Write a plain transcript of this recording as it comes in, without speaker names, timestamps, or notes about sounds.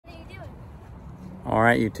All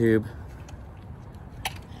right, YouTube.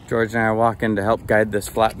 George and I are walking to help guide this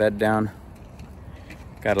flatbed down.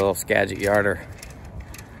 Got a little Skagit yarder.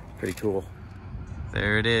 Pretty cool.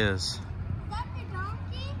 There it is. Is that the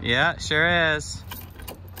donkey? Yeah, it sure is.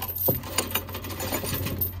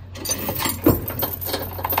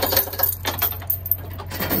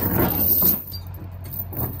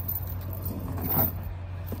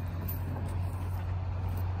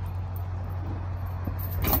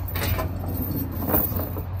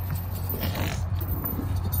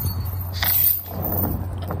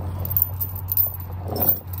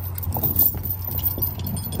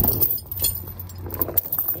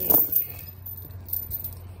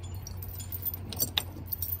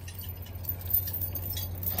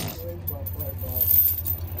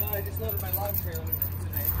 I just loaded my log trailer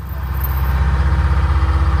today.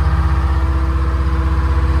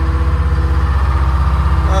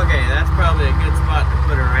 Okay, that's probably a good spot to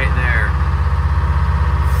put her right there.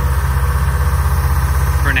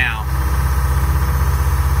 For now.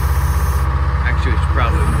 Actually, we should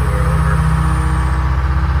probably move her over.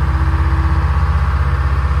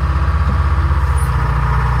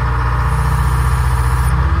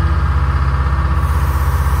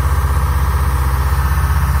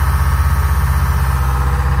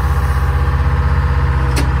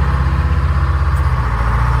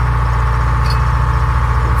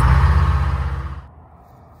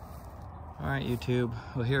 Alright, YouTube,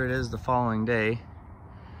 well here it is the following day.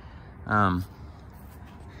 The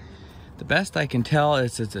best I can tell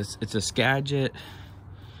is it's a Skagit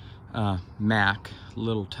Mac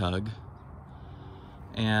little tug,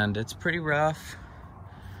 and it's pretty rough.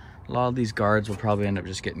 A lot of these guards will probably end up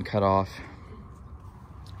just getting cut off,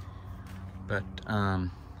 but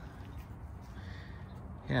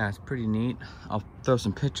yeah, it's pretty neat. I'll throw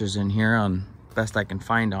some pictures in here on best I can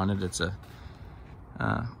find on it. It's a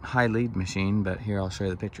high lead machine, but here I'll show you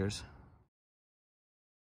the pictures.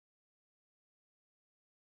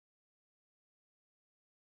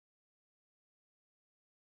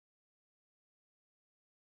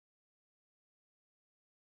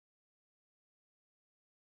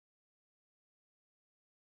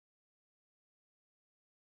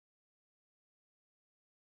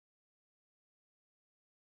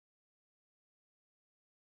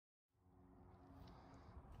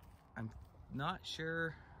 I'm not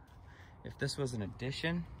sure if this was an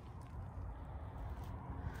addition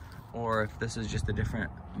or if this is just a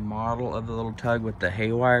different model of the little tug with the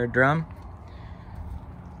haywire drum,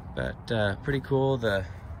 but pretty cool. The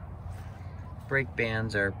brake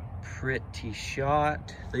bands are pretty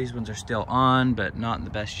shot. These ones are still on, but not in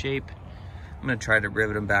the best shape. I'm gonna try to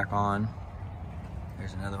rivet them back on.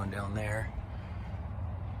 There's another one down there.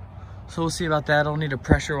 So we'll see about that. I'll need a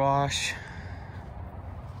pressure wash.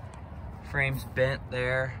 Frame's bent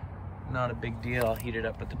there, not a big deal. I'll heat it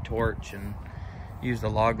up with the torch and use the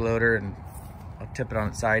log loader, and I'll tip it on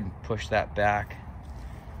its side and push that back.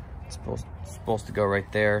 It's supposed to go right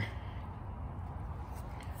there.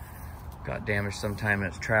 Got damaged sometime in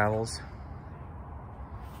its travels.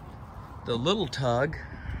 The little tug,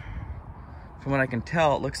 from what I can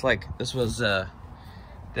tell, it looks like this was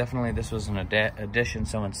definitely this was an addition.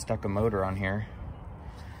 Someone stuck a motor on here.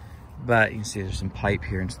 But you can see there's some pipe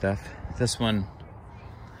here and stuff. This one,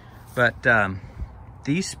 but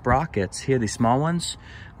these sprockets here, these small ones,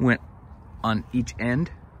 went on each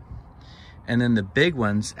end. And then the big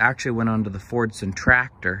ones actually went onto the Fordson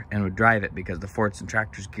tractor and would drive it, because the Fordson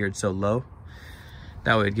tractor's geared so low.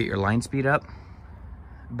 That way it'd get your line speed up.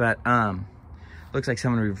 But looks like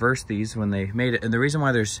someone reversed these when they made it. And the reason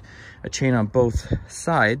why there's a chain on both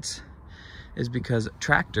sides is because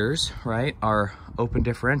tractors, right, are open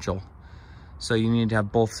differential. So you need to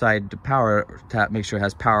have both sides to power to make sure it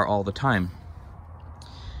has power all the time.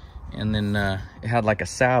 And then it had like a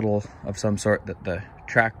saddle of some sort that the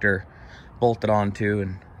tractor bolted onto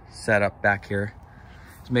and set up back here.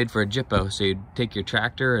 It's made for a jippo, so you'd take your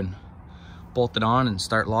tractor and bolt it on and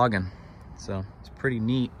start logging. So it's pretty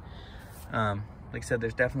neat. Like I said,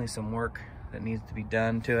 there's definitely some work that needs to be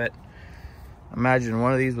done to it. Imagine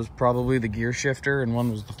one of these was probably the gear shifter and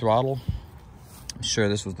one was the throttle. I'm sure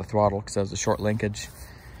this was the throttle because that was a short linkage.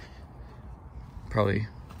 Probably,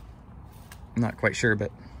 not quite sure,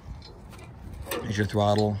 but there's your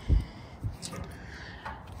throttle.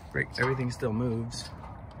 Brake, everything still moves.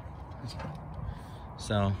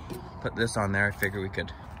 So put this on there. I figure we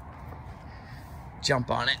could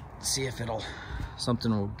jump on it, see if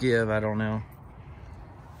something will give. I don't know.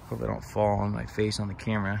 Hope I don't fall on my face on the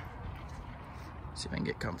camera. See if I can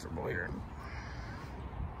get comfortable here.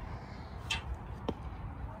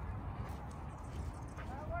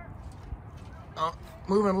 Oh,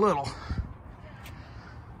 moving a little.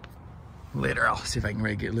 Later, I'll see if I can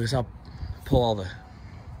really get loose. I'll pull all the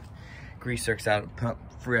grease zerks out, pump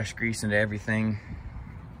fresh grease into everything.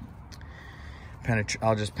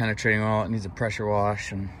 I'll just penetrating oil. It needs a pressure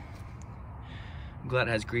wash, and I'm glad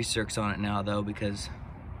it has grease zerks on it now, though, because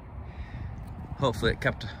hopefully it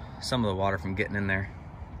kept some of the water from getting in there,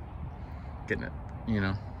 getting it, you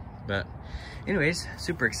know. But anyways,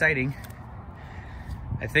 super exciting.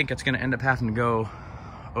 I think it's gonna end up having to go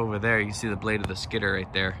over there. You can see the blade of the skidder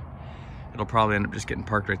right there. It'll probably end up just getting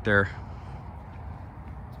parked right there.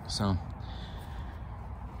 So,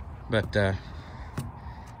 but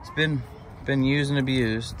it's been used and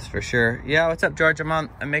abused for sure. Yeah, what's up, George? I'm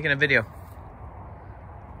making a video.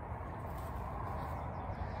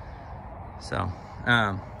 So,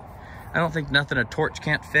 I don't think nothing a torch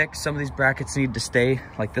can't fix. Some of these brackets need to stay.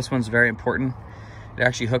 Like this one's very important. It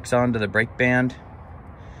actually hooks onto the brake band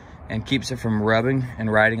and keeps it from rubbing and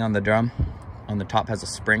riding on the drum. On the top has a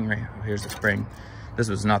spring, right? Here's the spring. This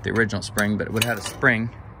was not the original spring, but it would have had a spring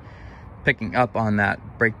picking up on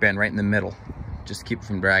that brake band right in the middle, just to keep it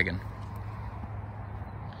from dragging.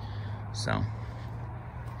 So,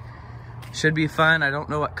 should be fun. I don't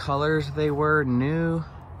know what colors they were new,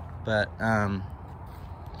 but I'd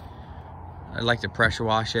like to pressure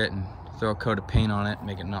wash it and throw a coat of paint on it,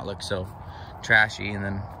 make it not look so trashy. And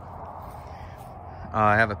then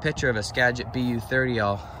I have a picture of a Skagit BU30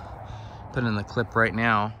 I'll put in the clip right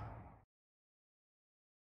now.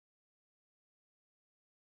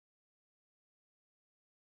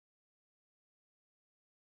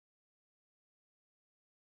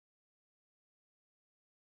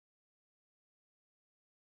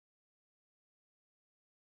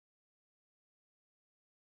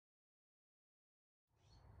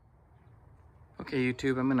 Okay,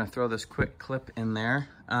 YouTube, I'm gonna throw this quick clip in there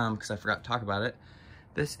because I forgot to talk about it.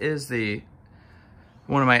 This is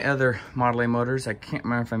one of my other Model A motors. I can't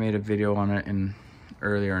remember if I made a video on it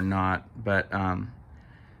earlier or not, but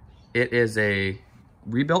it is a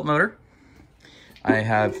rebuilt motor. I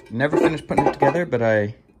have never finished putting it together, but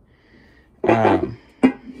I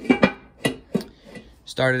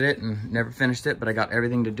started it and never finished it, but I got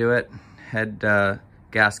everything to do it. Head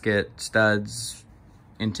gasket, studs,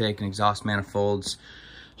 intake and exhaust manifolds,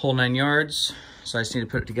 whole 9 yards. So I just need to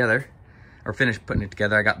put it together, or finish putting it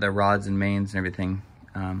together. I got the rods and mains and everything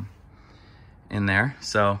in there.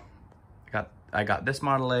 So I got this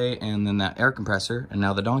Model A and then that air compressor and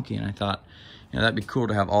now the donkey. And I thought, you know, that'd be cool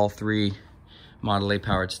to have all 3 Model A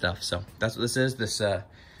powered stuff. So that's what this is. This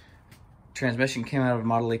transmission came out of a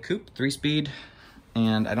Model A coupe, 3-speed,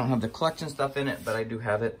 and I don't have the collection stuff in it, but I do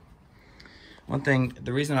have it. One thing,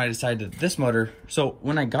 the reason I decided this motor, so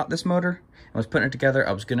when I got this motor, I was putting it together,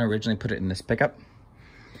 I was gonna originally put it in this pickup,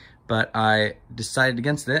 but I decided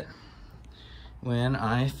against it when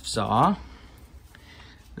I saw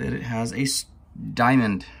that it has a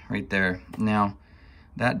diamond right there. Now,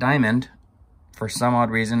 that diamond, for some odd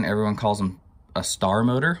reason, everyone calls them a star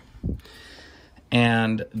motor,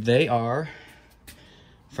 and they are,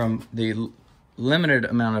 from the limited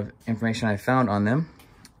amount of information I found on them,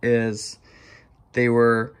 is they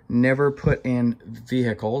were never put in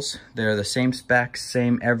vehicles. They're the same specs,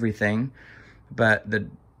 same everything, but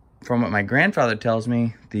from what my grandfather tells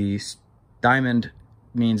me, the diamond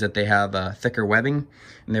means that they have thicker webbing,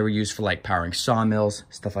 and they were used for like powering sawmills,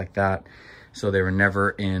 stuff like that. So they were never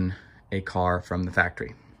in a car from the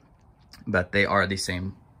factory, but they are the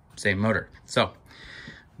same motor. So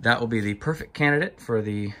that will be the perfect candidate for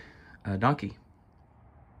the donkey.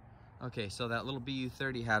 Okay, so that little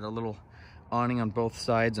BU30 had a little awning on both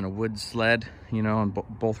sides and a wood sled, you know, on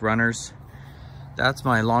both runners. That's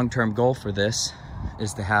my long-term goal for this,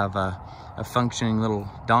 is to have a functioning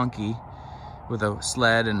little donkey with a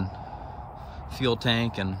sled and fuel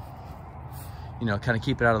tank, and, you know, kind of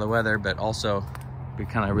keep it out of the weather, but also be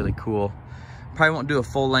kind of really cool. Probably won't do a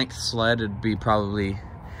full-length sled. It'd be probably,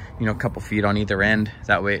 you know, a couple feet on either end.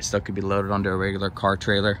 That way it still could be loaded onto a regular car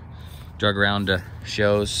trailer, drug around to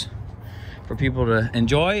shows for people to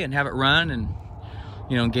enjoy and have it run, and,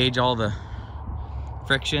 you know, engage all the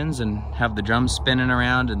frictions and have the drums spinning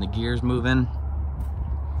around and the gears moving.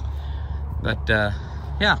 But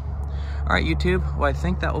yeah, all right, YouTube, well, I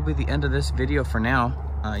think that will be the end of this video for now.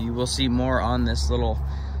 You will see more on this little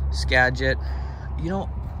Skagit. You know,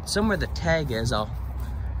 somewhere the tag is, I'll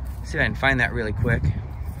see if I can find that really quick.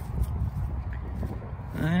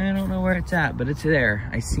 I don't know where it's at, but it's there.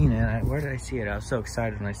 I seen it. Where did I see it? I was so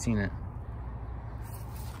excited when I seen it.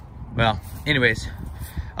 Well, anyways,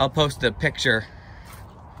 I'll post the picture.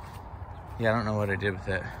 Yeah, I don't know what I did with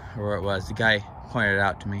it or where it was. The guy pointed it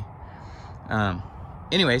out to me.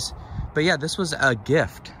 Anyways, but yeah, this was a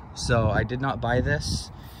gift. So I did not buy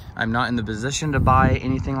this. I'm not in the position to buy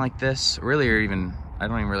anything like this, really, or even, I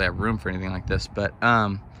don't even really have room for anything like this, but,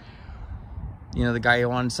 you know, the guy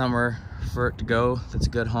wanted somewhere for it to go that's a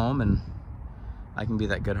good home, and I can be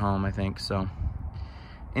that good home, I think. So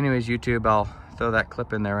anyways, YouTube, I'll throw that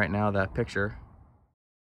clip in there right now, that picture.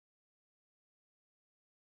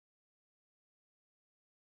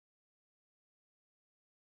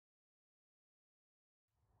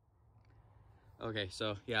 Okay,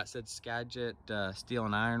 so yeah, it said Skagit Steel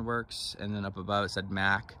and Iron Works, and then up above it said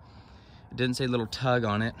Mac. It didn't say little tug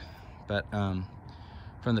on it, but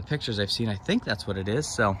from the pictures I've seen, I think that's what it is.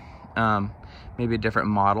 So maybe a different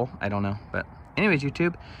model, I don't know. But anyways,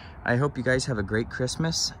 YouTube, I hope you guys have a great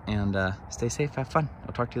Christmas, and stay safe, have fun.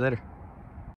 I'll talk to you later.